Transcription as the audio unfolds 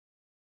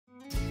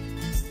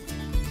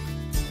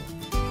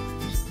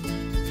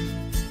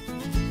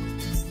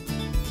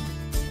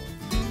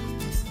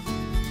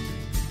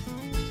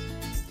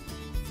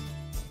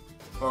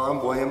Well,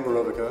 I'm William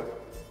Borovica.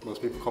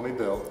 Most people call me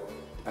Bill,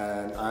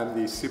 and I'm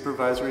the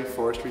Supervisory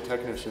Forestry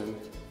Technician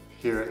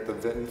here at the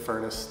Vinton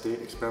Furnace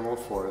State Experimental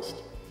Forest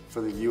for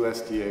the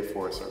USDA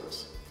Forest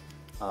Service.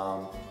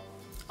 I'm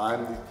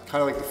kind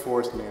of like the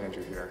forest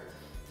manager here.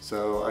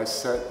 So I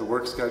set the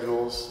work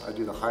schedules, I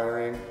do the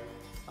hiring,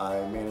 I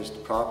manage the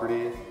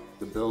property,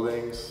 the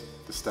buildings,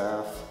 the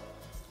staff.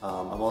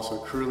 I'm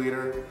also a crew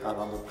leader out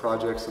on the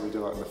projects that we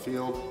do out in the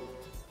field,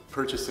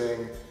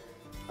 purchasing,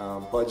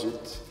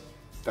 budget,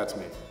 that's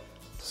me.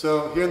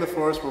 So here in the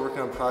forest we're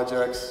working on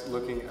projects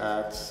looking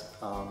at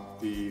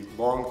the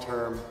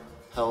long-term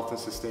health and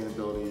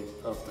sustainability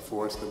of the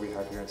forest that we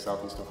have here in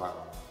Southeast Ohio.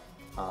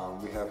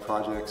 We have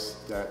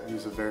projects that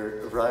use a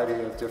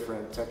variety of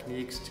different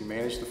techniques to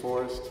manage the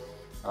forest,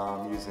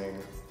 using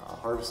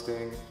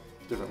harvesting,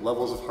 different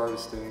levels of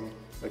harvesting,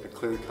 like a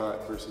clear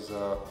cut versus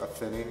a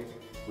thinning,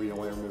 where you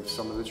only remove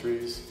some of the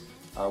trees.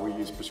 We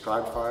use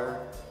prescribed fire,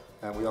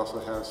 and we also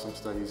have some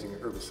studies using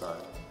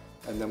herbicide.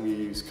 And then we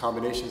use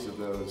combinations of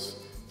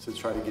those to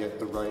try to get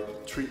the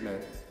right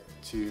treatment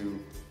to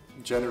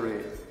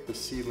generate the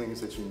seedlings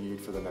that you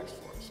need for the next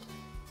forest.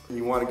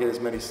 You want to get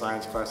as many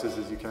science classes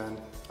as you can.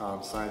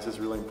 Science is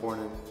really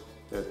important.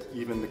 That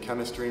even the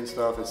chemistry and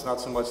stuff, it's not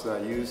so much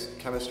that I use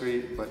chemistry,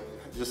 but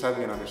just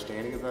having an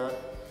understanding of that.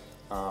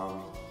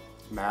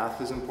 Math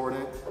is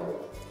important.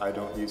 I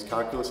don't use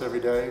calculus every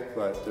day,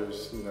 but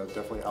there's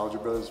definitely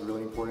algebra is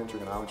really important,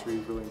 trigonometry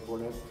is really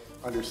important.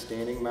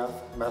 Understanding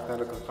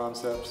mathematical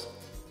concepts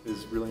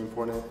is really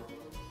important.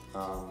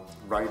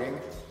 Writing,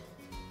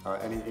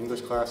 any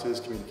English classes,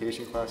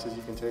 communication classes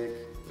you can take,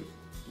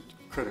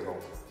 critical.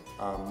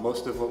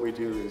 Most of what we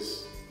do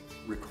is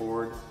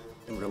record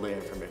and relay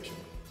information.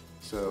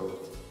 So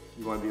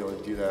you want to be able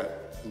to do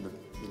that in the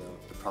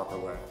proper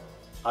way.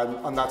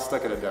 I'm not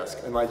stuck at a desk,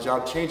 and my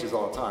job changes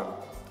all the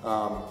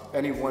time.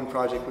 Any one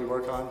project we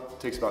work on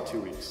takes about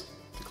 2 weeks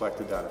to collect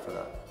the data for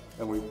that,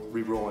 and we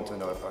re-roll into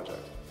another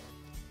project.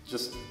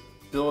 Just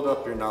build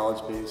up your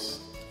knowledge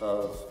base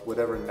of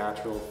whatever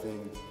natural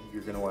thing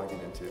you're going to want to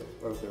get into,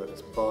 whether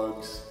it's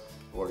bugs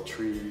or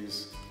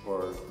trees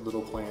or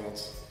little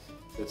plants.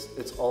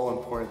 It's all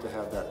important to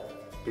have that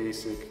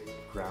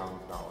basic ground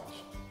knowledge.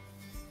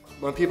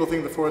 When people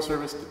think of the Forest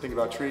Service, they think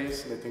about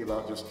trees, and they think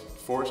about just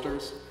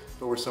foresters,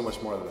 but we're so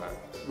much more than that.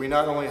 We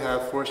not only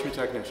have forestry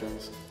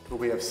technicians, but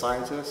we have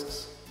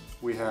scientists,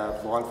 we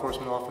have law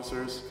enforcement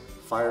officers,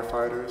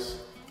 firefighters,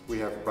 we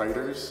have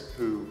writers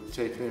who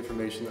take the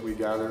information that we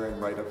gather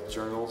and write up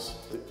journals.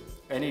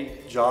 Any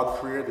job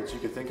career that you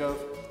could think of,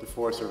 the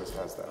Forest Service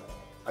has that.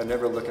 I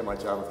never look at my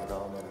job and think,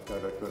 oh man, I've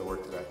got to go to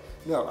work today.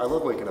 No, I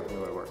love waking up and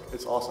going to work.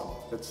 It's awesome.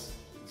 It's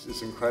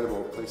an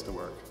incredible place to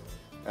work.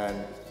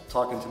 And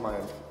talking to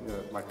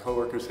my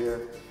coworkers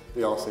here,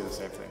 they all say the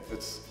same thing.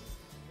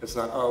 It's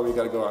not, oh, we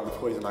got to go out and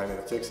poison 9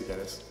 minute ticks again.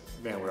 It's,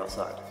 man, we're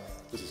outside.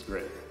 This is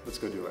great. Let's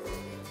go do it.